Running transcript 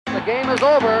the game is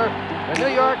over. The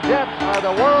New York Jets are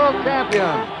the world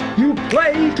champions. You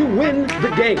play to win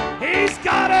the game. He's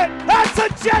got it! That's a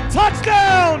Jet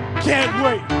touchdown! Can't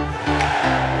wait!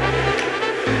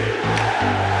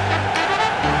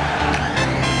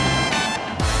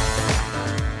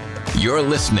 You're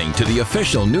listening to the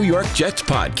official New York Jets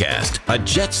podcast, a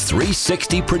Jets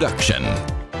 360 production.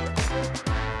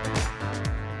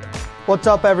 What's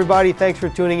up, everybody? Thanks for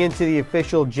tuning into the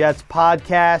official Jets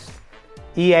podcast.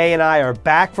 EA and I are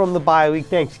back from the bye week.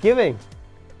 Thanksgiving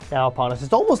now upon us.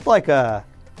 It's almost like a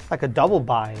double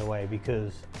bye in a way,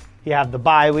 because you have the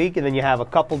bye week and then you have a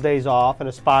couple days off and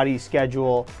a spotty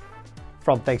schedule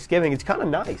from Thanksgiving. It's kind of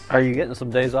nice. Are you getting some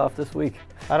days off this week?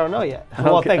 I don't know yet. Okay.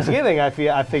 Well, Thanksgiving, I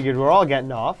figured we're all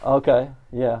getting off. Okay,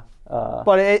 yeah.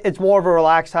 But it's more of a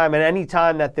relaxed time, and any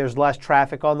time that there's less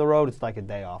traffic on the road, it's like a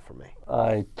day off for me.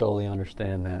 I totally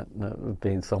understand that,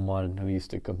 being someone who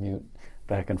used to commute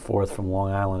back and forth from Long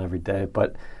Island every day.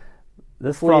 But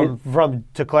this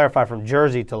to clarify, from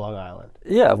Jersey to Long Island.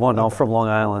 Yeah, well, no, from Long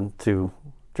Island to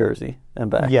Jersey and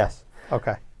back. Yes.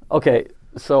 Okay. Okay,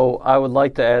 so I would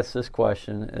like to ask this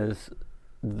question: is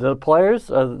the players,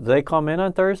 they come in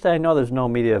on Thursday? I know there's no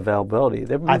media availability.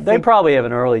 They probably have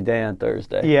an early day on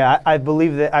Thursday. Yeah, I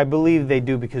believe they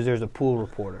do, because there's a pool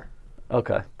reporter.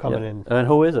 Okay. Coming in. And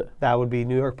who is it? That would be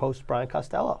New York Post Brian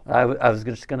Costello. I was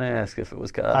just going to ask if it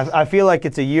was Costello. I feel like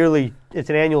it's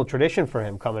an annual tradition for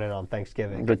him coming in on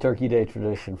Thanksgiving. The Turkey Day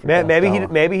tradition for Costello.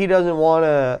 Maybe he doesn't want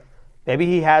to. Maybe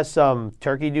he has some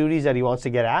turkey duties that he wants to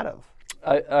get out of.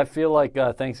 I feel like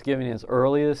Thanksgiving is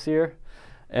early this year,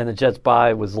 and the Jets'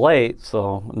 bye was late,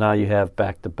 so now you have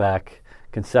back-to-back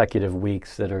consecutive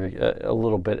weeks that are a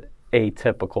little bit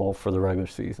atypical for the regular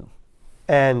season.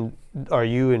 And are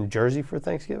you in Jersey for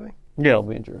Thanksgiving? Yeah, I'll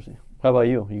be in Jersey. How about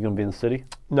you? Are you going to be in the city?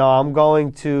 No, I'm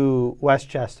going to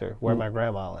Westchester, where my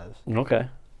grandma lives. Okay.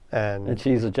 And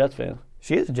she's a Jets fan?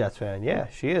 She is a Jets fan, yeah.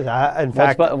 She is.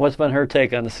 What's been her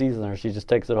take on the season, or she just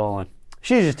takes it all in?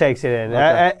 She just takes it in.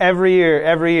 Okay. Every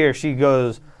year she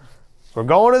goes, "We're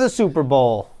going to the Super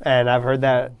Bowl," and I've heard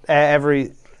that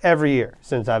every year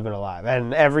since I've been alive.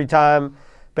 And every time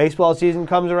baseball season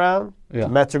comes around, the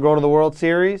Mets are going to the World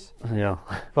Series. Yeah.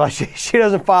 Well, she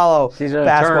doesn't follow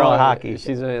basketball and hockey.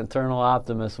 She's an eternal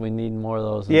optimist. We need more of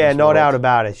those. Yeah, no doubt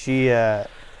about it. She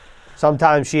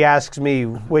sometimes she asks me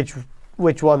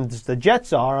which ones the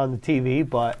Jets are on the TV,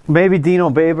 but maybe Dino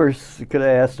Babers could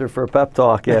have asked her for a pep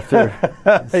talk after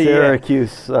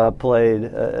Syracuse played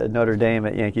Notre Dame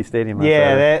at Yankee Stadium.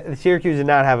 Syracuse did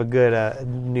not have a good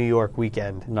New York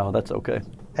weekend. No, that's okay.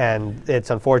 And it's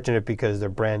unfortunate because they're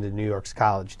branded New York's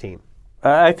college team.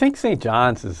 I think St.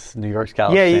 John's is New York's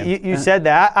college team. Yeah, you said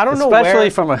that. I don't know especially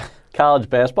from a college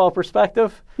basketball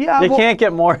perspective. Yeah, you can't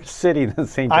get more city than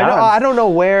St. John's. I don't know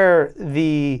where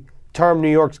the term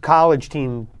New York's college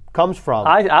team comes from.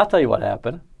 I'll tell you what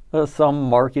happened. Some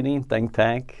marketing think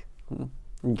tank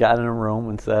got in a room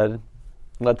and said,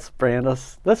 "Let's brand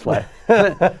us this way."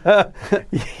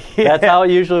 That's how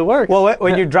it usually works. Well,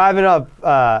 when you're driving up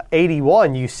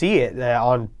 81, you see it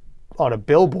on a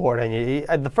billboard,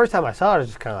 and the first time I saw it, I was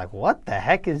just kind of like, "What the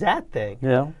heck is that thing?"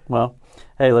 Yeah. Well,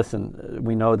 hey, listen,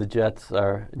 we know the Jets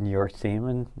are New York's team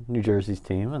and New Jersey's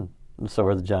team, and so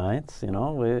are the Giants. You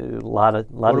know,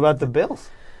 What about the Bills?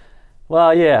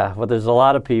 Well, yeah, but there's a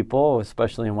lot of people,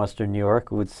 especially in Western New York,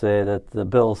 who would say that the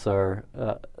Bills are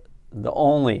the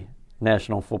only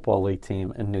National Football League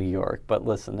team in New York. But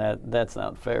listen, that's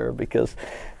not fair, because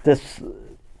this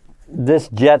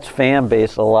Jets fan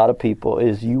base, a lot of people,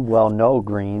 as you well know,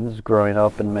 Greens, growing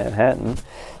up in Manhattan,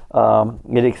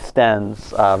 it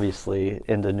extends, obviously,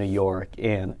 into New York,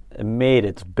 and it made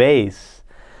its base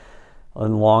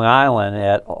on Long Island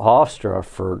at Hofstra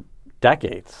for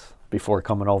decades before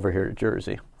coming over here to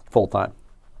Jersey full time.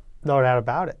 No doubt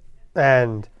about it.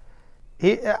 And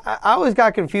I always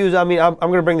got confused. I mean, I'm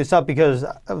going to bring this up because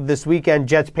this weekend,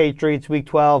 Jets-Patriots, Week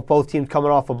 12, both teams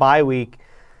coming off a bye week.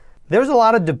 There's a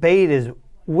lot of debate is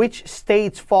which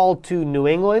states fall to New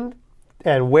England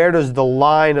and where does the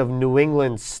line of New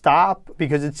England stop?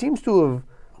 Because it seems to have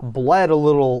bled a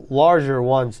little larger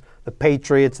once the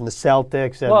Patriots and the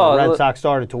Celtics and the Red Sox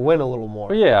started to win a little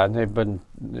more. Yeah, and they've been,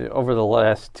 over the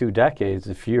last 2 decades,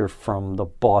 if you're from the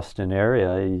Boston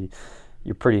area,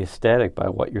 you're pretty ecstatic by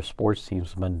what your sports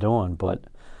teams have been doing. But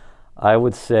I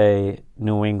would say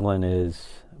New England is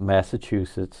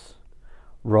Massachusetts,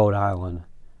 Rhode Island,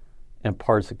 and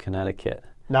parts of Connecticut.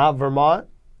 Not Vermont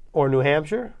or New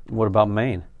Hampshire? What about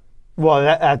Maine? Well,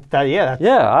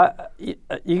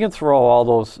 you can throw all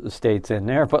those states in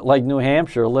there, but like New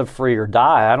Hampshire, live free or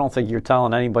die. I don't think you're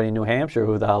telling anybody in New Hampshire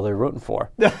who the hell they're rooting for.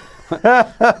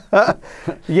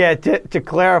 Yeah, to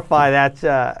clarify,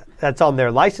 that's on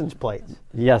their license plates.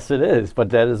 Yes, it is, but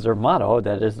that is their motto.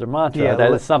 That is their mantra. Yeah,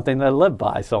 that is something they live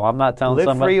by. So I'm not telling Live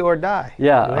somebody. free or die.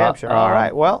 Yeah, New Hampshire. All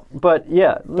right. Well, but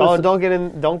yeah, don't get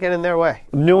in their way.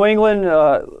 New England,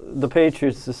 the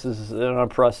Patriots. This is an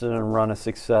unprecedented run of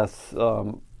success.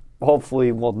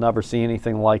 Hopefully, we'll never see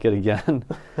anything like it again,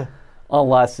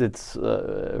 unless it's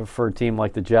for a team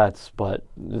like the Jets. But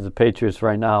the Patriots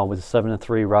right now with a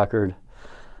 7-3 record,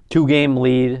 2-game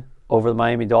lead over the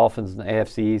Miami Dolphins in the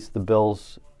AFC East, the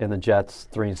Bills and the Jets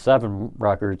 3-7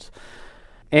 records.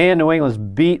 And New England's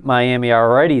beat Miami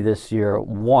already this year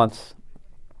once.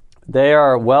 They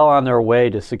are well on their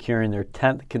way to securing their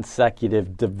 10th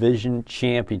consecutive division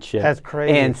championship. That's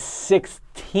crazy. And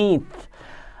 16th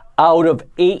out of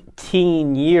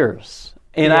 18 years.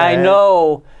 And I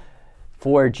know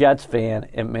for a Jets fan,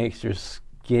 it makes your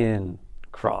skin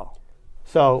crawl.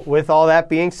 So with all that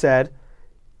being said,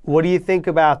 what do you think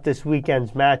about this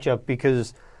weekend's matchup?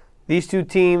 Because these two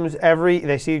teams,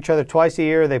 they see each other twice a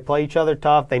year. They play each other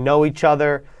tough. They know each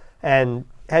other. And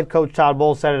head coach Todd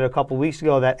Bowles said it a couple weeks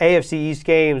ago that AFC East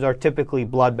games are typically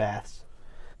bloodbaths.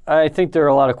 I think there are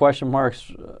a lot of question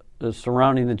marks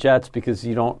surrounding the Jets because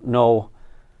you don't know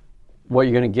what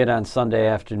you're going to get on Sunday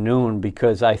afternoon,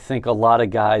 because I think a lot of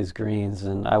guys, Greens,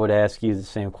 and I would ask you the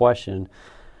same question,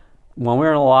 when we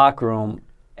were in the locker room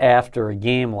after a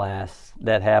game last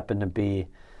that happened to be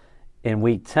in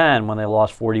Week 10 when they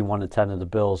lost 41-10 to the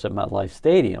Bills at MetLife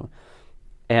Stadium.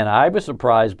 And I was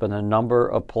surprised by the number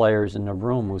of players in the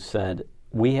room who said,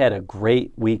 we had a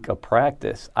great week of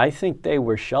practice. I think they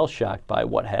were shell-shocked by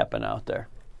what happened out there.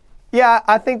 Yeah,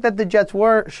 I think that the Jets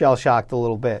were shell-shocked a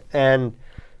little bit. And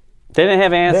they didn't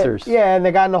have answers. And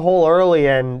they got in the hole early,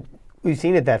 and we've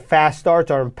seen it that fast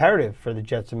starts are imperative for the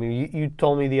Jets. I mean, you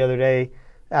told me the other day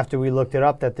after we looked it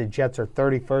up that the Jets are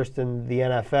 31st in the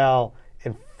NFL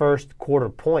in first quarter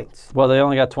points. Well, they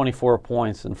only got 24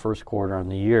 points in first quarter on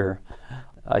the year.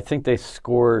 I think they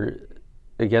scored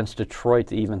against Detroit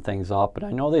to even things up, but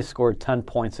I know they scored 10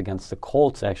 points against the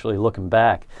Colts, actually, looking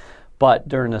back. But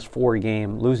during this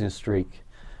 4-game losing streak,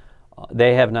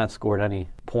 they have not scored any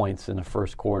points in the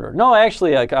first quarter. No,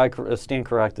 actually, I stand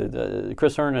corrected.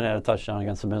 Chris Herndon had a touchdown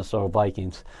against the Minnesota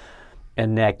Vikings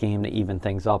in that game to even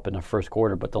things up in the first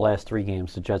quarter. But the last 3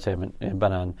 games, the Jets haven't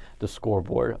been on the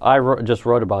scoreboard. I just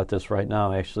wrote about this right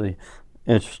now, actually.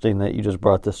 Interesting that you just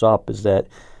brought this up, is that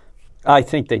I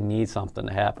think they need something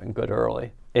to happen good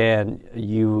early. And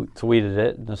you tweeted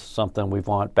it, and this is something we've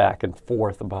went back and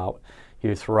forth about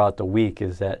here throughout the week,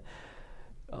 is that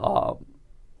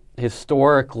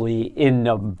historically, in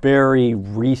the very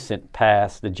recent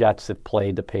past, the Jets have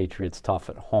played the Patriots tough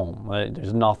at home.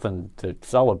 There's nothing to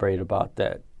celebrate about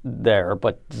that there,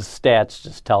 but the stats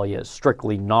just tell you,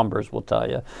 strictly numbers will tell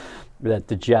you, that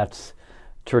the Jets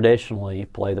traditionally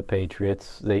play the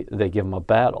Patriots. They give them a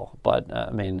battle. But, I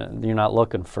mean, you're not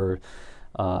looking for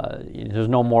there's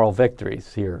no moral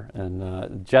victories here. And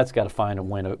the Jets got to find a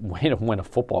way to win a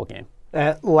football game.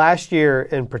 Last year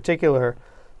in particular,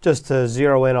 just to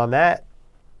zero in on that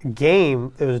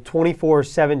game, it was a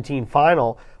 24-17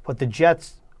 final, but the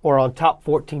Jets were on top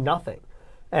 14-0.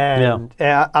 And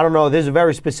I don't know, there's a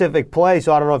very specific play,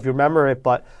 so I don't know if you remember it,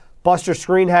 but Buster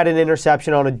Skrine had an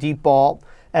interception on a deep ball,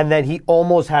 and then he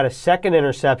almost had a second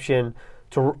interception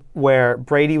to where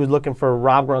Brady was looking for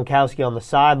Rob Gronkowski on the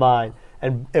sideline,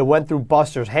 and it went through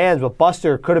Buster's hands, but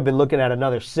Buster could have been looking at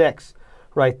another 6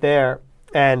 right there.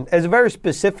 And it's a very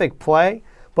specific play,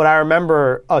 but I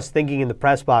remember us thinking in the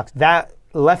press box, that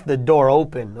left the door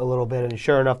open a little bit, and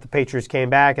sure enough, the Patriots came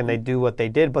back and they do what they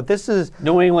did. But this is...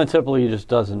 New England typically just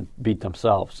doesn't beat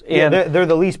themselves. And they're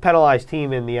the least penalized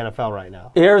team in the NFL right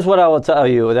now. Here's what I will tell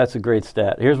you. That's a great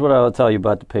stat. Here's what I will tell you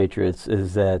about the Patriots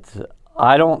is that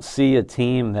I don't see a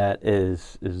team that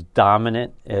is as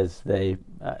dominant as they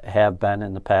have been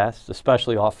in the past,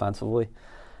 especially offensively.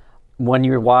 When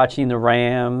you're watching the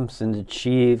Rams and the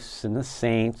Chiefs and the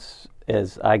Saints,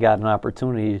 as I got an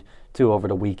opportunity to over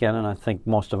the weekend, and I think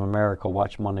most of America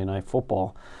watched Monday Night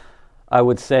Football, I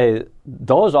would say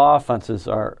those offenses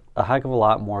are a heck of a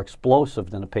lot more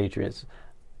explosive than the Patriots.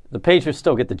 The Patriots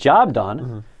still get the job done.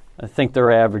 Mm-hmm. I think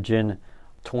they're averaging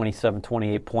 27,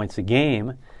 28 points a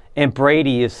game, and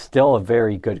Brady is still a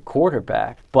very good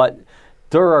quarterback, but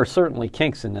there are certainly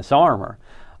kinks in this armor.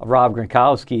 Rob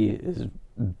Gronkowski is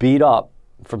beat up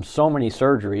from so many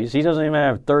surgeries. He doesn't even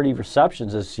have 30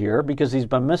 receptions this year because he's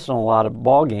been missing a lot of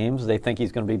ball games. They think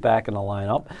he's going to be back in the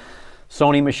lineup.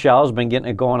 Sony Michel's been getting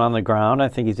it going on the ground. I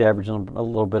think he's averaging a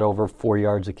little bit over 4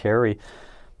 yards a carry.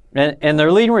 And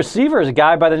their leading receiver is a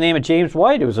guy by the name of James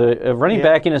White, who's a running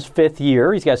back in his 5th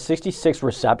year. He's got 66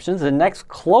 receptions. The next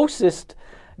closest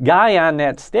guy on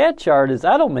that stat chart is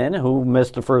Edelman, who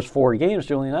missed the first 4 games.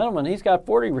 Julian Edelman, he's got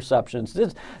 40 receptions.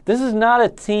 This is not a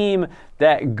team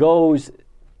that goes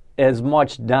as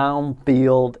much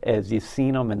downfield as you've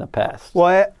seen them in the past.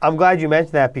 Well, I'm glad you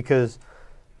mentioned that because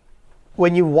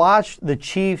when you watch the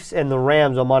Chiefs and the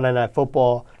Rams on Monday Night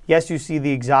Football, yes, you see the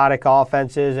exotic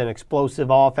offenses and explosive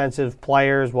offensive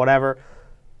players, whatever.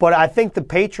 But I think the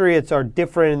Patriots are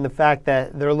different in the fact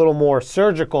that they're a little more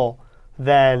surgical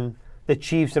than the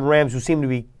Chiefs and Rams, who seem to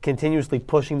be continuously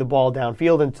pushing the ball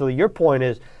downfield. And to your point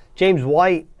is, James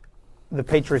White, the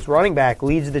Patriots running back,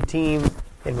 leads the team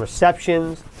in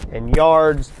receptions and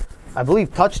yards, I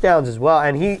believe touchdowns as well.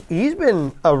 And he's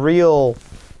been a real,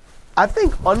 I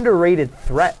think, underrated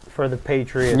threat for the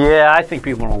Patriots. Yeah, I think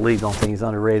people in the league don't think he's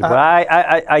underrated. But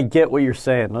I get what you're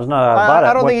saying. There's not about it.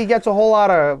 I don't think he gets a whole lot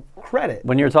of credit.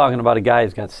 When you're talking about a guy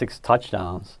who's got 6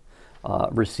 touchdowns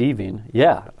receiving,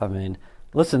 yeah, I mean,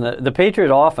 listen, the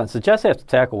Patriot offense, the Jets have to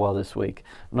tackle well this week.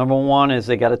 Number one is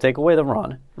they got to take away the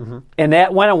run. Mm-hmm. And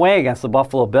that went away against the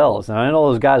Buffalo Bills. And I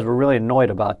know those guys were really annoyed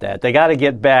about that. They got to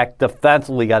get back,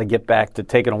 defensively got to get back to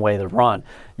taking away the run.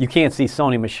 You can't see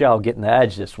Sony Michel getting the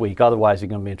edge this week, otherwise you're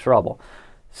going to be in trouble.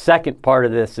 Second part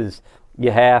of this is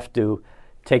you have to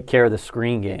take care of the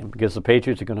screen game because the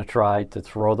Patriots are going to try to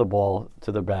throw the ball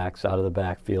to the backs out of the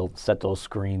backfield, set those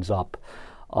screens up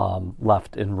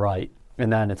left and right.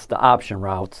 And then it's the option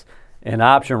routes. And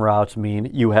option routes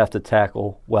mean you have to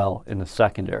tackle well in the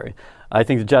secondary. I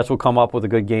think the Jets will come up with a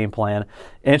good game plan.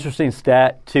 Interesting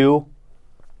stat, too.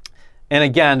 And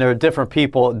again, there are different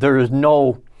people. There is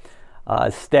no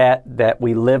stat that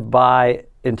we live by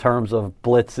in terms of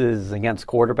blitzes against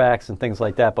quarterbacks and things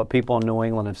like that. But people in New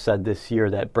England have said this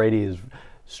year that Brady has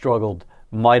struggled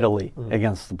mightily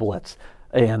against the blitz.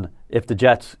 And if the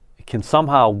Jets can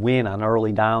somehow win on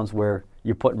early downs where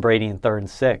you're putting Brady in 3rd and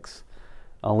 6,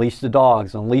 unleash the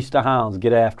dogs, unleash the hounds,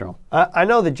 get after them. I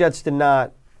know the Jets did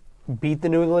not beat the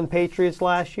New England Patriots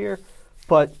last year,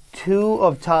 but 2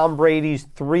 of Tom Brady's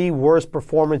 3 worst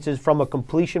performances from a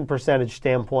completion percentage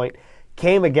standpoint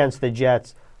came against the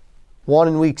Jets. One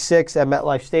in Week 6 at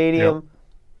MetLife Stadium,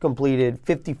 completed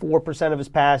 54% of his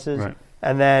passes. Right.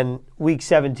 And then Week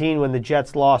 17, when the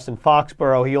Jets lost in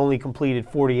Foxborough, he only completed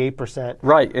 48%.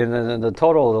 Right, and then the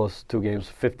total of those 2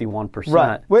 games, 51%.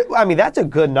 Right. I mean, that's a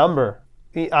good number.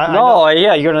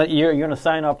 Yeah, you're gonna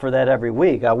sign up for that every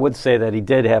week. I would say that he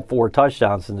did have 4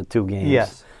 touchdowns in the 2 games.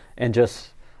 Yes. And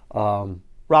just Rob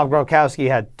Gronkowski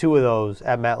had 2 of those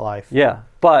at MetLife. Yeah,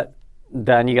 but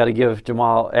then you got to give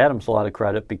Jamal Adams a lot of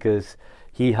credit because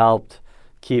he helped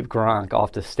keep Gronk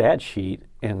off the stat sheet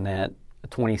in that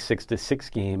 26-6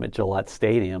 game at Gillette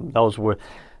Stadium. Those were,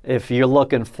 if you're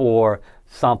looking for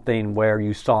something where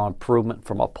you saw improvement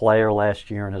from a player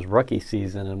last year in his rookie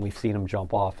season, and we've seen him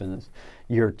jump off in his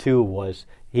year 2, was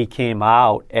he came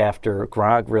out after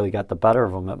Gronk really got the better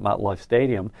of him at MetLife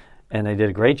Stadium, and they did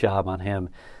a great job on him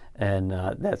in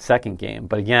that second game.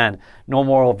 But again, no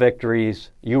moral victories.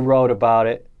 You wrote about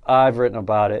it. I've written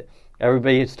about it.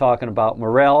 Everybody's talking about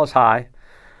morale is high.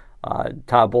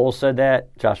 Todd Bowles said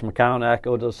that. Josh McCown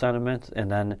echoed those sentiments. And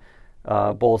then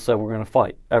Bowles said we're going to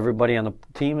fight. Everybody on the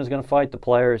team is going to fight, the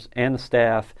players and the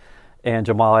staff. And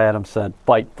Jamal Adams said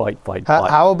fight.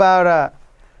 How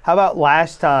about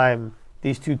last time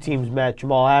these 2 teams met,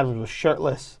 Jamal Adams was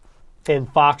shirtless in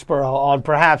Foxborough on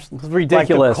perhaps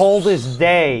ridiculous, like the coldest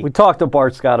day. We talked to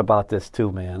Bart Scott about this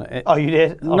too, man. Oh, you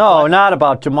did? No, not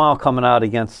about Jamal coming out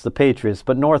against the Patriots,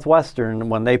 but Northwestern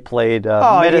when they played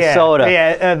Minnesota.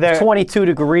 Yeah, 22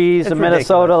 degrees in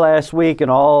Minnesota last week, and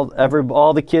all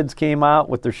the kids came out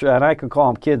with their shirts. And I can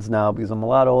call them kids now because I'm a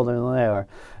lot older than they are.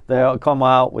 They all come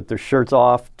out with their shirts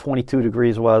off, 22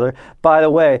 degrees weather. By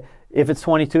the way, if it's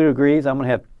 22 degrees, I'm going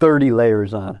to have 30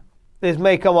 layers on. This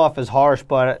may come off as harsh,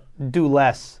 but do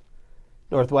less.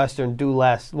 Northwestern, do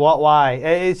less. Why?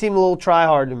 It seemed a little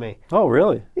try-hard to me. Oh,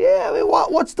 really? Yeah, I mean,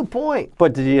 what's the point?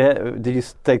 But did you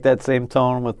take that same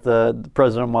tone with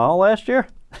President Mao last year?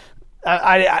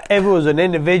 If it was an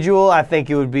individual, I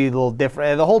think it would be a little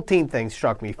different. The whole team thing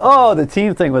struck me. The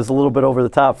team thing was a little bit over the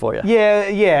top for you.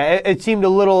 Yeah. It seemed a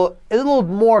little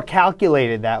more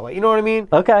calculated that way. You know what I mean?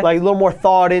 Okay. Like a little more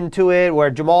thought into it, where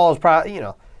Jamal is probably,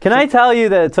 Can I tell you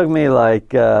that it took me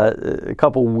like a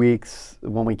couple weeks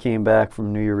when we came back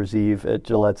from New Year's Eve at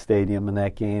Gillette Stadium in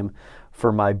that game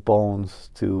for my bones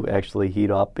to actually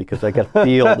heat up because I could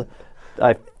feel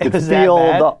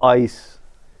the ice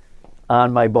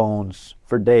on my bones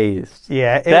for days.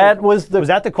 Yeah. Was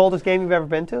that the coldest game you've ever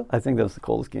been to? I think that was the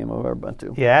coldest game I've ever been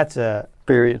to. Yeah, that's a...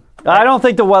 Period. I don't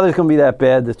think the weather's going to be that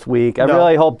bad this week. I No.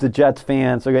 really hope the Jets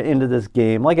fans are into this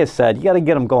game. Like I said, you got to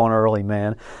get them going early,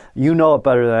 man. You know it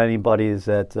better than anybody is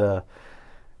that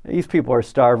these people are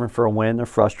starving for a win. They're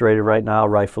frustrated right now,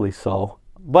 rightfully so.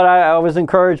 But I was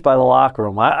encouraged by the locker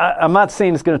room. I'm not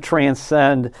saying it's going to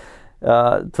transcend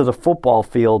to the football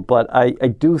field, but I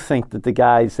do think that the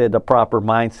guys had the proper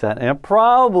mindset. And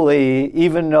probably,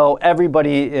 even though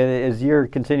everybody, as you're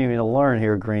continuing to learn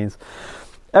here, Greens,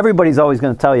 everybody's always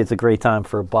going to tell you it's a great time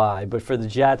for a bye. But for the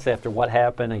Jets, after what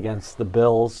happened against the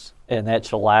Bills and that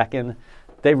shellacking,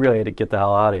 they really had to get the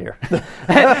hell out of here.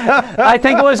 I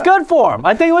think it was good for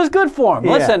them.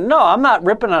 Yeah. Listen, no, I'm not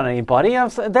ripping on anybody.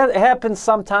 That happens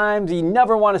sometimes. You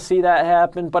never want to see that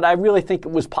happen. But I really think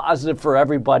it was positive for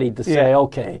everybody to say,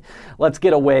 okay, let's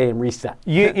get away and reset.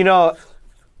 You know,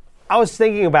 I was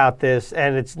thinking about this,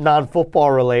 and it's non-football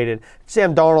related.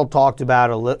 Sam Darnold talked about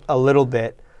a little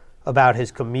bit about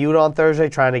his commute on Thursday,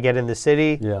 trying to get in the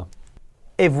city. Yeah.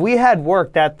 If we had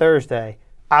worked that Thursday,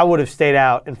 I would have stayed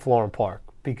out in Florham Park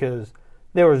because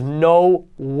there was no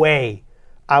way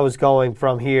I was going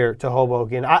from here to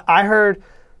Hoboken. I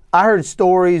heard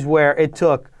stories where it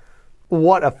took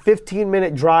what a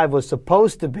 15-minute drive was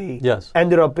supposed to be. Yes.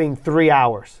 Ended up being 3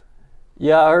 hours.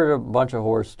 Yeah, I heard a bunch of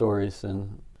horror stories.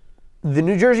 And the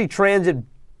New Jersey Transit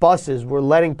buses were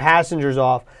letting passengers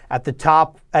off at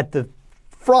the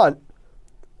front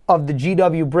of the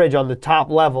GW Bridge on the top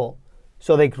level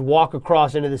so they could walk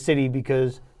across into the city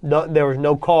because there was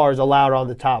no cars allowed on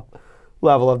the top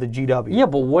level of the GW. yeah,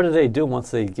 but what do they do once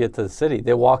they get to the city?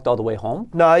 They walked all the way home?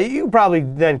 No, you probably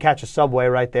then catch a subway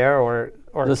right there or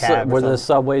a cab. Were or the something.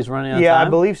 subways running on Yeah, time? I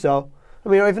believe so. I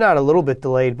mean, if not a little bit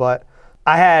delayed, but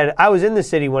I was in the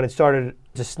city when it started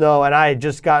to snow, and I had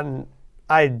just gotten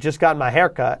my hair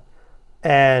cut,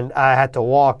 and I had to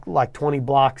walk like 20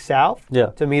 blocks south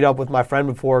to meet up with my friend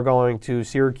before going to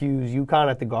Syracuse,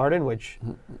 UConn at the Garden, which,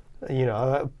 you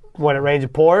know, when it rains,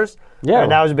 it pours. Yeah.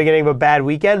 And that was the beginning of a bad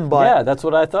weekend. But yeah, that's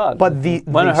what I thought. But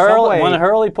when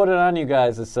Hurley put it on you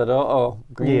guys, it said,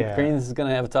 Greens is going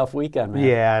to have a tough weekend, man.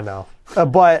 Yeah, I know.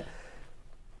 But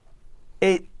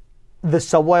the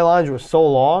subway lines were so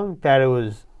long that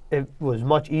it was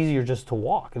much easier just to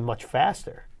walk and much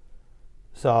faster.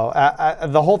 So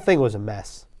the whole thing was a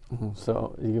mess. Mm-hmm.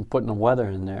 So you can put the weather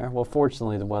in there. Well,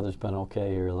 fortunately, the weather's been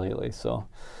okay here lately. So,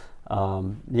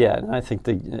 and I think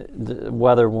the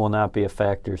weather will not be a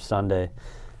factor Sunday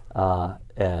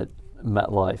at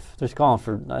MetLife. They're calling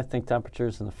for, I think,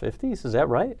 temperatures in the 50s. Is that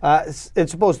right?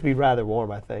 It's supposed to be rather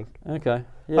warm, I think. Okay.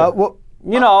 Yeah.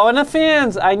 And the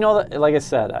fans, I know that, like I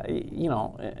said,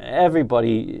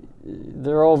 everybody,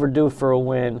 they're overdue for a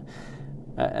win.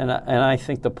 And I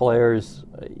think the players,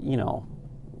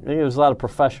 there's a lot of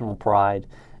professional pride,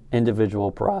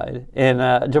 individual pride.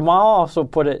 And Jamal also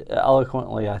put it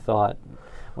eloquently, I thought,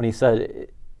 when he said,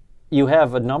 you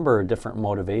have a number of different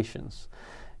motivations,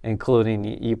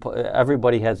 including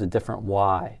everybody has a different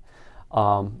why.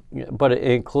 But it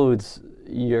includes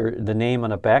the name on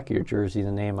the back of your jersey,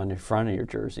 the name on the front of your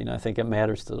jersey. And I think it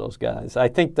matters to those guys. I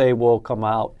think they will come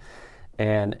out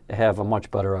and have a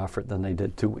much better effort than they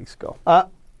did 2 weeks ago. I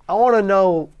want to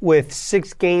know, with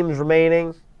 6 games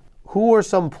remaining, who are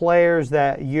some players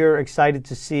that you're excited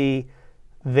to see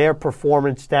their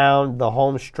performance down the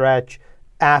home stretch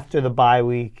after the bye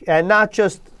week? And not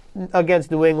just against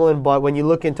New England, but when you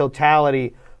look in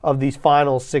totality of these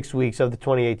final 6 weeks of the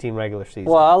 2018 regular season.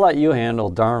 Well, I'll let you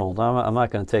handle Darnold. I'm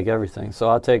not going to take everything. So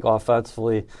I'll take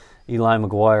offensively Eli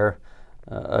McGuire,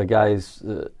 a guy who's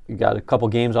got a couple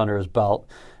games under his belt,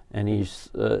 and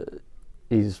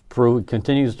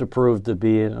continues to prove to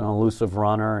be an elusive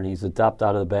runner, and he's adept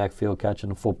out of the backfield catching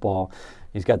the football.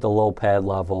 He's got the low pad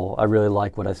level. I really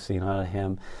like what I've seen out of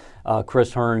him.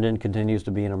 Chris Herndon continues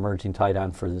to be an emerging tight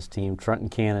end for this team. Trenton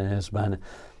Cannon has been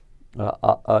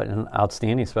an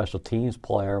outstanding special teams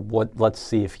player. Let's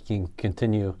see if he can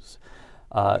continue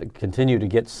to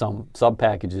get some sub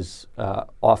packages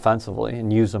offensively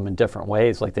and use them in different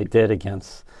ways, like they did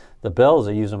against the Bills.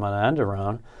 They use them on an end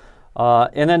around.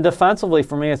 And then defensively,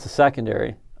 for me, it's the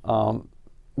secondary,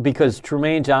 because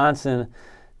Trumaine Johnson,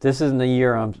 this isn't the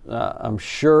year I'm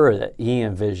sure that he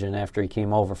envisioned after he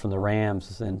came over from the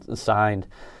Rams and signed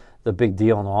the big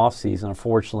deal in the offseason.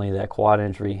 Unfortunately, that quad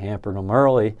injury hampered him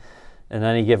early, and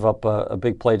then he gave up a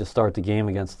big play to start the game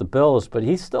against the Bills. But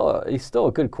he's still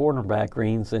a good cornerback,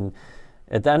 Greens, and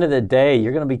at the end of the day,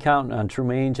 you're going to be counting on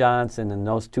Trumaine Johnson and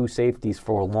those 2 safeties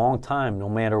for a long time, no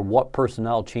matter what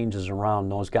personnel changes around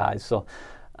those guys. So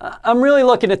I'm really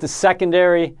looking at the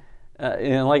secondary,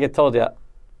 and like I told you,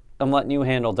 I'm letting you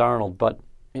handle Darnold, but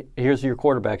here's your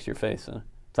quarterbacks you're facing.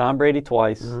 Tom Brady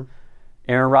twice. Mm-hmm.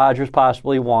 Aaron Rodgers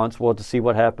possibly once. We'll have to see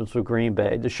what happens with Green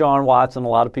Bay. Deshaun Watson, a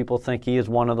lot of people think he is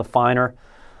one of the finer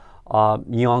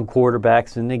young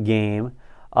quarterbacks in the game.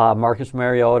 Marcus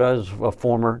Mariota is a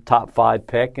former top 5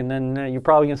 pick, and then you're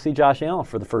probably going to see Josh Allen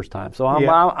for the first time. So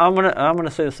I'm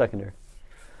gonna say the secondary.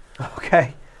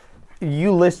 Okay.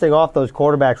 You listing off those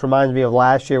quarterbacks reminds me of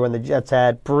last year when the Jets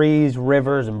had Breeze,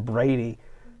 Rivers, and Brady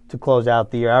to close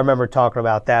out the year. I remember talking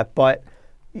about that. But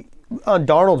on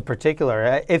Darnold in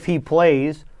particular, if he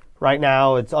plays, right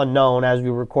now it's unknown as we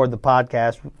record the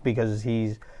podcast because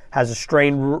he has a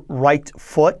strained right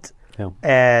foot,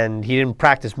 and he didn't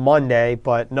practice Monday,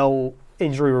 but no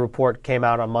injury report came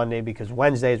out on Monday because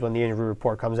Wednesday is when the injury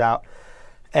report comes out.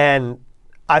 And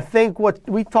I think what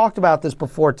we talked about this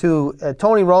before too.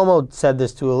 Tony Romo said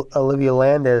this to Olivia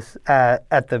Landis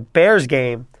at the Bears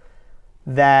game,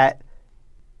 that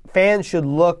fans should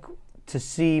look to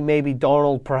see maybe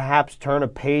Darnold perhaps turn a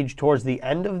page towards the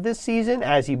end of this season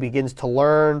as he begins to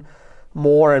learn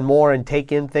more and more and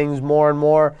take in things more and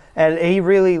more. And he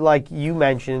really, like you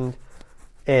mentioned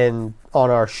on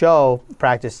our show,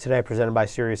 Practice Today, presented by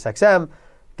SiriusXM,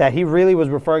 that he really was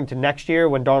referring to next year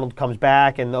when Darnold comes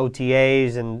back and the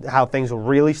OTAs and how things will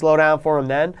really slow down for him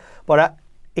then. But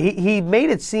he made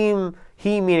it seem,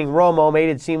 meaning Romo, made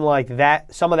it seem like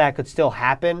that some of that could still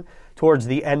happen towards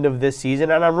the end of this season.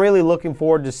 And I'm really looking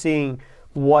forward to seeing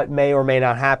what may or may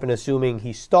not happen, assuming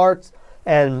he starts.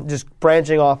 And just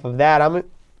branching off of that,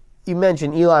 you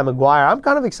mentioned Eli McGuire. I'm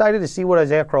kind of excited to see what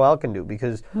Isaiah Crowell can do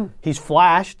because he's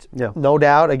flashed, no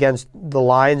doubt, against the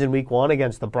Lions in Week 1,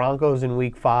 against the Broncos in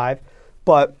Week 5.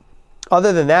 But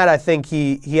other than that, I think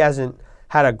he hasn't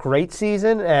had a great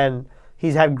season, and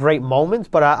he's had great moments.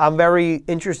 But I'm very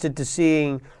interested to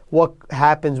seeing what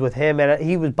happens with him. And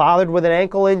he was bothered with an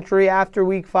ankle injury after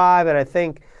Week 5, and I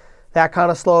think that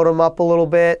kind of slowed him up a little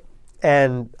bit.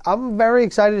 And I'm very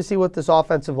excited to see what this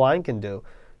offensive line can do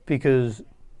because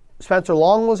Spencer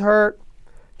Long was hurt.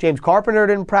 James Carpenter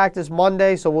didn't practice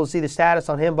Monday, so we'll see the status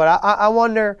on him. But I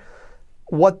wonder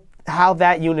how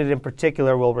that unit in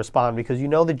particular will respond because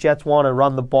the Jets want to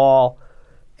run the ball,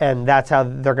 and that's how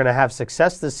they're going to have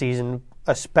success this season,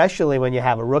 especially when you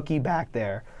have a rookie back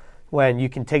there, when you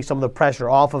can take some of the pressure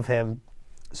off of him.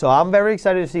 So I'm very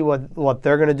excited to see what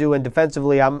they're going to do. And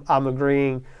defensively, I'm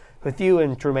agreeing with you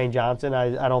and Trumaine Johnson.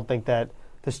 I don't think that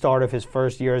the start of his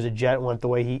first year as a Jet went the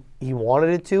way he wanted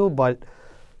it to. But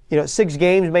 6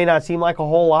 games may not seem like a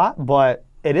whole lot, but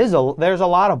there's a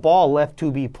lot of ball left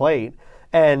to be played.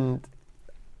 And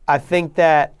I think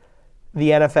that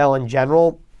the NFL in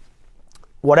general,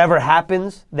 whatever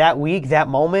happens that week, that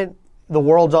moment, the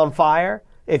world's on fire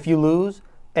if you lose,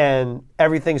 and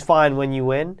everything's fine when you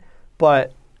win.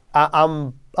 But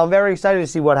I'm very excited to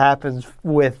see what happens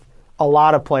with a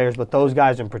lot of players, but those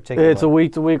guys in particular. It's a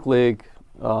week-to-week league.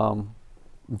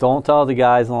 Don't tell the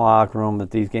guys in the locker room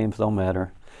that these games don't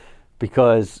matter,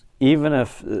 because even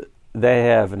if they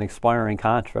have an expiring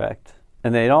contract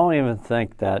and they don't even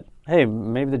think that, hey,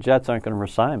 maybe the Jets aren't going to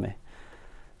re-sign me,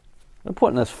 they're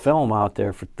putting this film out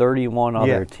there for 31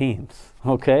 other teams,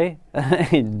 okay?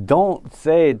 Don't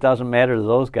say it doesn't matter to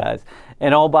those guys.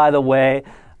 And, oh, by the way,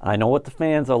 I know what the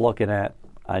fans are looking at.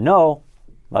 I know.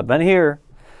 I've been here.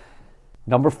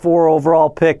 Number 4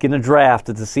 overall pick in the draft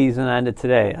at the season ended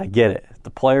today. I get it. The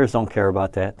players don't care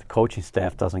about that. The coaching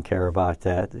staff doesn't care about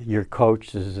that. Your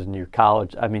coaches and your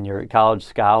college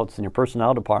scouts and your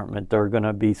personnel department, they're going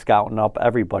to be scouting up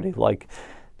everybody like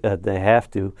they have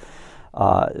to.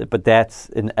 But that's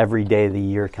an every day of the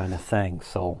year kind of thing.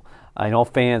 So I know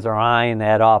fans are eyeing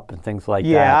that up and things like that.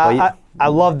 Yeah, I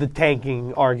love the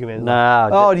tanking argument.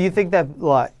 Do you think that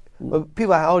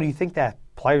people? Oh, do you think that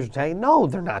players are tanking? No,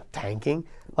 they're not tanking.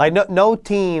 Like no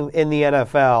team in the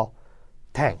NFL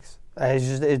tanks.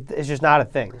 It's just not a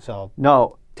thing. So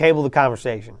no, table the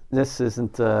conversation. This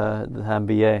isn't the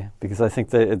NBA because I think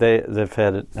they've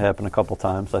had it happen a couple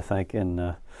times. I think,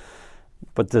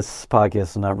 but this podcast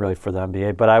is not really for the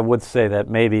NBA. But I would say that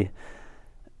maybe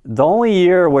the only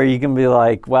year where you can be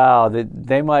like, wow,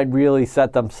 they might really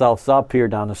set themselves up here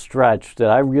down the stretch that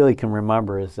I really can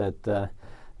remember is that the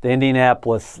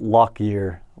Indianapolis luck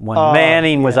year when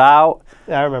Manning was out.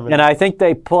 Yeah, I remember. And that. I think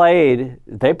they played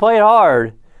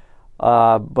hard,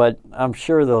 but I'm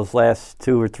sure those last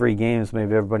 2 or 3 games,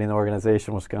 maybe everybody in the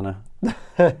organization was going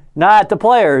to, not the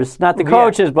players, not the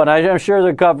coaches, but I'm sure there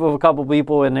a couple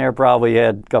people in there probably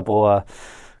had a couple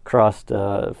crossed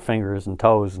fingers and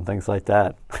toes and things like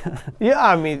that. Yeah,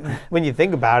 I mean, when you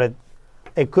think about it,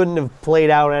 it couldn't have played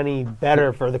out any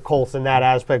better for the Colts in that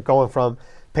aspect, going from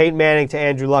Peyton Manning to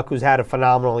Andrew Luck, who's had a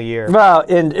phenomenal year. Well,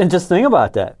 and just think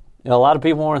about that. A lot of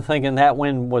people weren't thinking that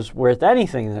win was worth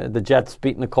anything. The Jets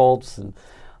beating the Colts and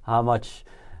how much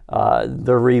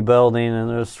they're rebuilding and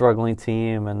they're a struggling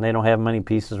team and they don't have many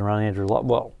pieces around Andrew Luck.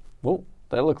 Well,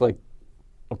 they look like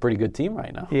a pretty good team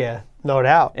right now. Yeah, no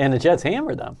doubt. And the Jets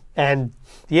hammered them. And,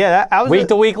 yeah, that was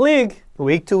week-to-week league.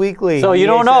 Week-to-week league. So you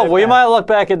don't know. Well, you might look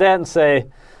back at that and say,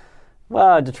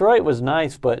 well, Detroit was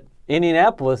nice, but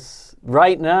Indianapolis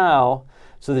right now,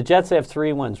 so the Jets have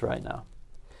 3 wins right now.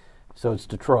 So it's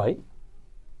Detroit,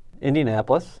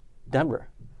 Indianapolis, Denver.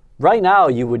 Right now,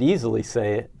 you would easily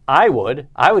say, I would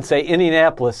say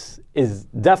Indianapolis is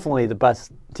definitely the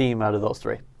best team out of those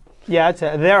 3. Yeah,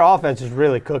 their offense is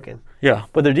really cooking. Yeah,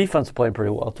 but their defense is playing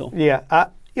pretty well, too. Yeah.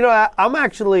 I'm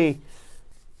actually,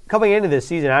 coming into this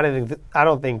season, I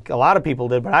don't think a lot of people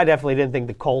did, but I definitely didn't think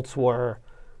the Colts were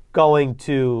going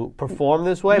to perform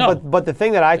this way. No. But the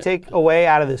thing that I take away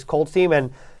out of this Colts team,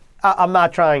 and I'm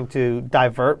not trying to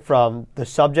divert from the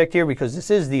subject here because this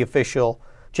is the official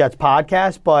Jets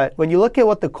podcast, but when you look at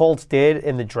what the Colts did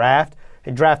in the draft,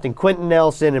 and drafting Quentin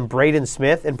Nelson and Braden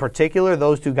Smith in particular,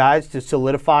 those 2 guys to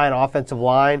solidify an offensive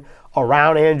line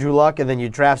around Andrew Luck, and then you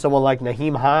draft someone like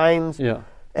Naheem Hines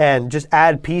and just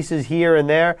add pieces here and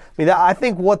there. I mean, I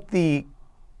think what the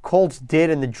Colts did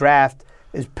in the draft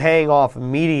is paying off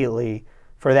immediately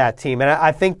for that team. And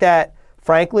I think that,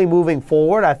 frankly, moving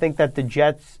forward, I think that the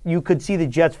Jets, you could see the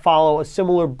Jets follow a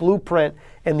similar blueprint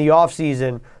in the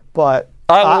offseason, but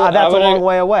that's a long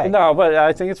way away. No, but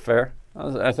I think it's fair.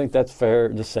 I think that's fair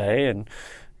to say. And,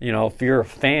 if you're a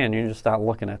fan, you're just not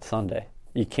looking at Sunday.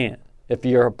 You can't. If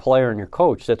you're a player and your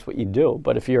coach, that's what you do.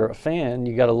 But if you're a fan,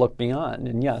 you got to look beyond.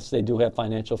 And, yes, they do have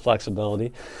financial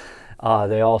flexibility.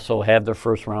 They also have their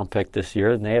first-round pick this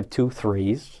year, and they have 2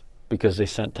 3s because they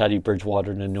sent Teddy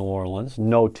Bridgewater to New Orleans.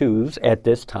 No 2s at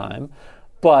this time.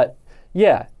 But,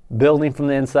 yeah, building from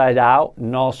the inside out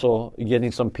and also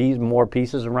getting some more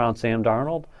pieces around Sam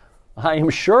Darnold, I am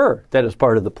sure that is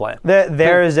part of the plan.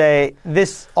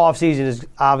 This offseason is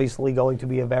obviously going to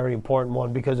be a very important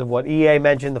one because of what EA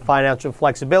mentioned, the financial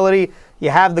flexibility.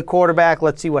 You have the quarterback.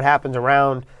 Let's see what happens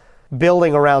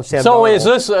building around Sam Darnold. So is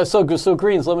this, so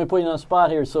Greens, let me put you on the spot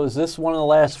here. So is this one of the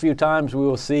last few times we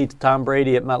will see Tom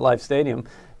Brady at MetLife Stadium?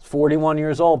 He's 41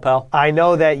 years old, pal. I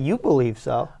know that you believe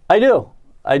so. I do.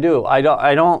 I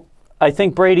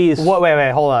think Brady is...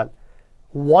 Wait, hold on.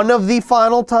 One of the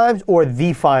final times or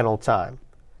the final time?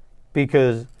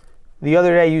 Because the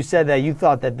other day you said that you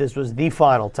thought that this was the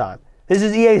final time. This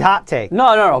is EA's hot take.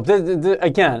 No.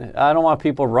 Again, I don't want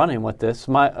people running with this.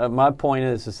 My point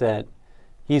is that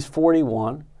he's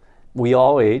 41. We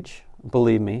all age.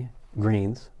 Believe me,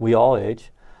 Greens. We all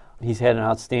age. He's had an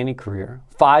outstanding career.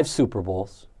 5 Super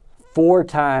Bowls.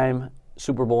 4-time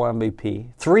Super Bowl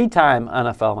MVP. 3-time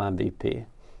NFL MVP.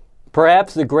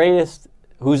 Perhaps the greatest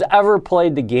who's ever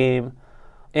played the game.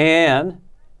 And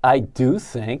I do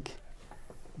think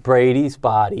Brady's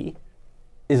body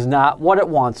is not what it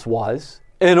once was.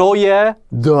 And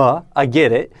I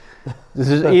get it. This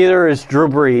is either as Drew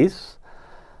Brees,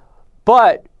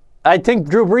 but I think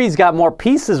Drew Brees got more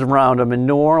pieces around him in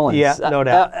New Orleans. Yeah, no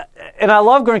doubt. And I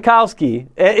love Gronkowski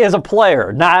as a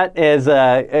player, not as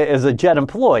a Jet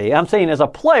employee. I'm saying as a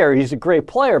player, he's a great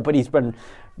player, but he's been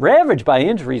ravaged by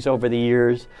injuries over the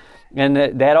years. And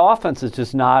that offense is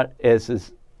just not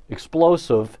as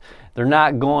explosive. They're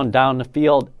not going down the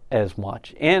field as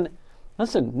much. And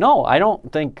listen, no, I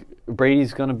don't think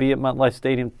Brady's going to be at MetLife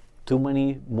Stadium too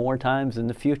many more times in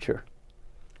the future.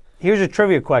 Here's a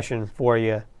trivia question for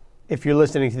you. If you're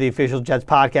listening to the official Jets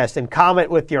podcast, and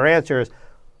comment with your answers.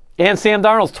 And Sam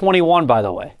Darnold's 21, by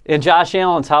the way. And Josh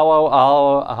Allen's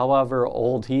however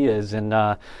old he is. And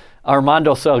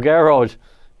Armando Salguero,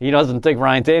 he doesn't think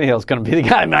Ryan Tannehill's going to be the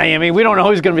guy in Miami. We don't know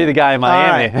who's going to be the guy in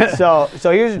Miami. All right.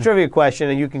 So here's a trivia question,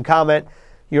 and you can comment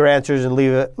your answers and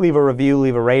leave a review,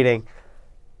 leave a rating.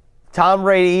 Tom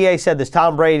Brady, EA said this,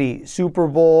 Tom Brady, Super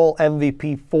Bowl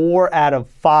MVP, 4 out of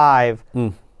 5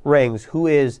 rings. Who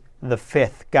is the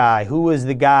 5th guy? Who is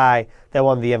the guy that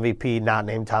won the MVP not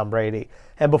named Tom Brady?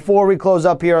 And before we close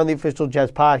up here on the official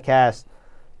Jets podcast,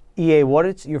 EA, what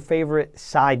is your favorite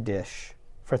side dish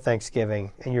for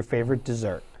Thanksgiving and your favorite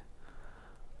dessert?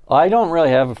 I don't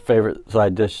really have a favorite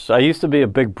side dish. I used to be a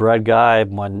big bread guy.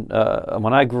 When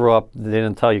I grew up, they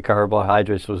didn't tell you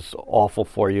carbohydrates was awful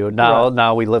for you.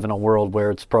 Now we live in a world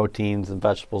where it's proteins and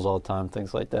vegetables all the time,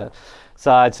 things like that.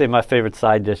 So I'd say my favorite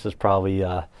side dish is probably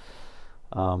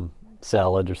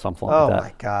salad or something like that. Oh,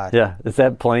 my God. Yeah. Is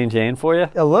that plain Jane for you?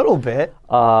 A little bit.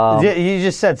 You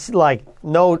just said, like,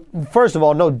 first of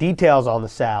all, no details on the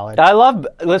salad.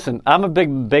 Listen, I'm a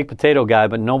big baked potato guy,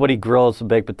 but nobody grills the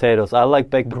baked potatoes. I like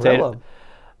baked Grill potatoes. 'em.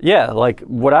 Yeah, like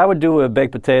what I would do with a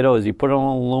baked potato is you put it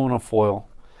on aluminum foil.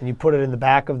 And you put it in the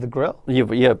back of the grill?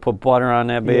 You put butter on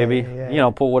that baby. Yeah.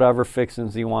 Put whatever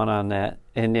fixings you want on that.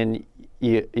 And then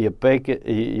you bake it,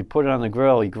 you put it on the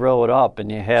grill, you grill it up,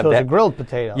 and you have So that. it's a grilled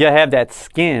potato. You have that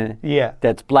skin Yeah.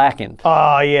 that's blackened.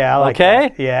 Oh, yeah, I like Okay?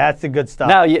 that. Yeah, that's the good stuff.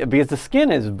 Now, because the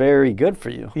skin is very good for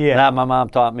you. Yeah. Now, my mom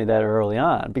taught me that early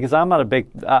on because I'm not a big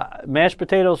mashed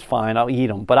potatoes. Fine, I'll eat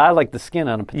them, but I like the skin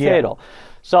on a potato.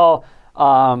 So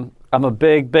I'm a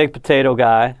big potato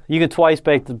guy. You can twice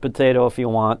bake the potato if you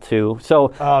want to.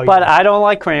 So, but I don't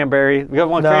like cranberry. You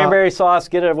want cranberry sauce?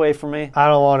 Get it away from me. I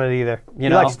don't want it either. You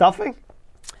know? like stuffing?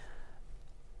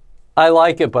 I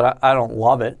like it, but I don't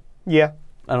love it. Yeah.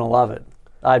 I don't love it.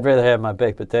 I'd rather have my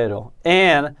baked potato.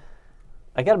 And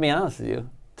I got to be honest with you,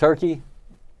 turkey.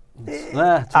 It's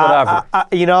whatever.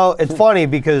 It's funny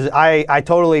because I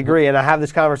totally agree, and I have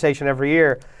this conversation every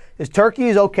year. Is turkey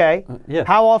is okay? Yeah.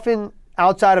 How often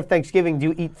outside of Thanksgiving do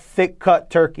you eat thick cut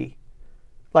turkey?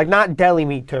 Like not deli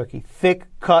meat turkey, thick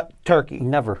cut turkey.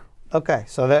 Never. Okay,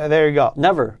 so there you go.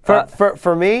 Never.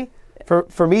 For me,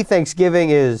 Thanksgiving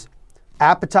is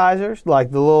appetizers,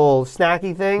 like the little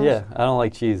snacky things. Yeah, I don't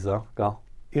like cheese though. Go.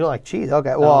 You don't like cheese?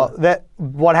 Okay. Well,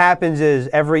 what happens is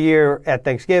every year at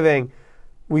Thanksgiving,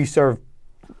 we serve.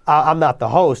 I'm not the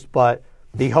host, but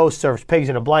the host serves pigs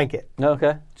in a blanket.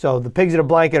 Okay. So the pigs in a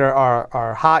blanket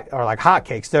are hot, are like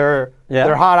hotcakes. They're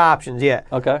hot options. Yeah.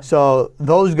 Okay. So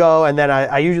those go, and then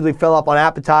I usually fill up on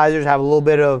appetizers, have a little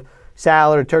bit of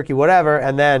salad or turkey, whatever,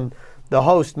 and then the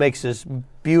host makes this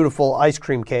beautiful ice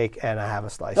cream cake, and I have a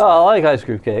slice. Oh, I like ice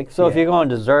cream cake. So if you're going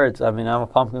desserts, I mean, I'm a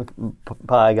pumpkin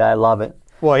pie guy. I love it.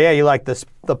 Well, yeah, you like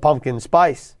the pumpkin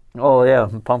spice. Oh, yeah,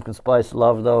 pumpkin spice.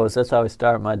 Love those. That's how I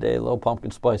start my day, a little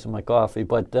pumpkin spice in my coffee.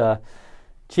 But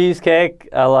cheesecake,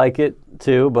 I like it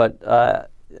too, but I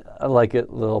like it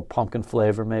a little pumpkin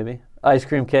flavor maybe. Ice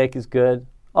cream cake is good.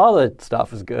 All that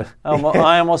stuff is good.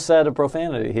 I almost said a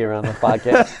profanity here on the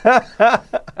podcast.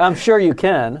 I'm sure you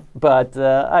can, but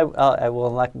I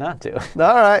will like not to. All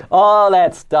right. All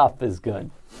that stuff is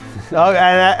good. Okay,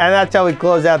 and that's how we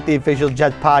close out the official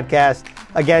Jets podcast.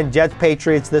 Again,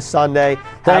 Jets-Patriots this Sunday.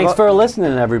 Thanks for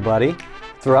listening, everybody,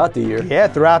 throughout the year. Yeah,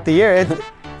 throughout the year.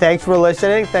 Thanks for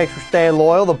listening. Thanks for staying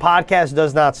loyal. The podcast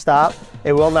does not stop.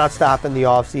 It will not stop in the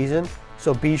off season.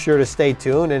 So be sure to stay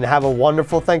tuned and have a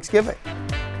wonderful Thanksgiving.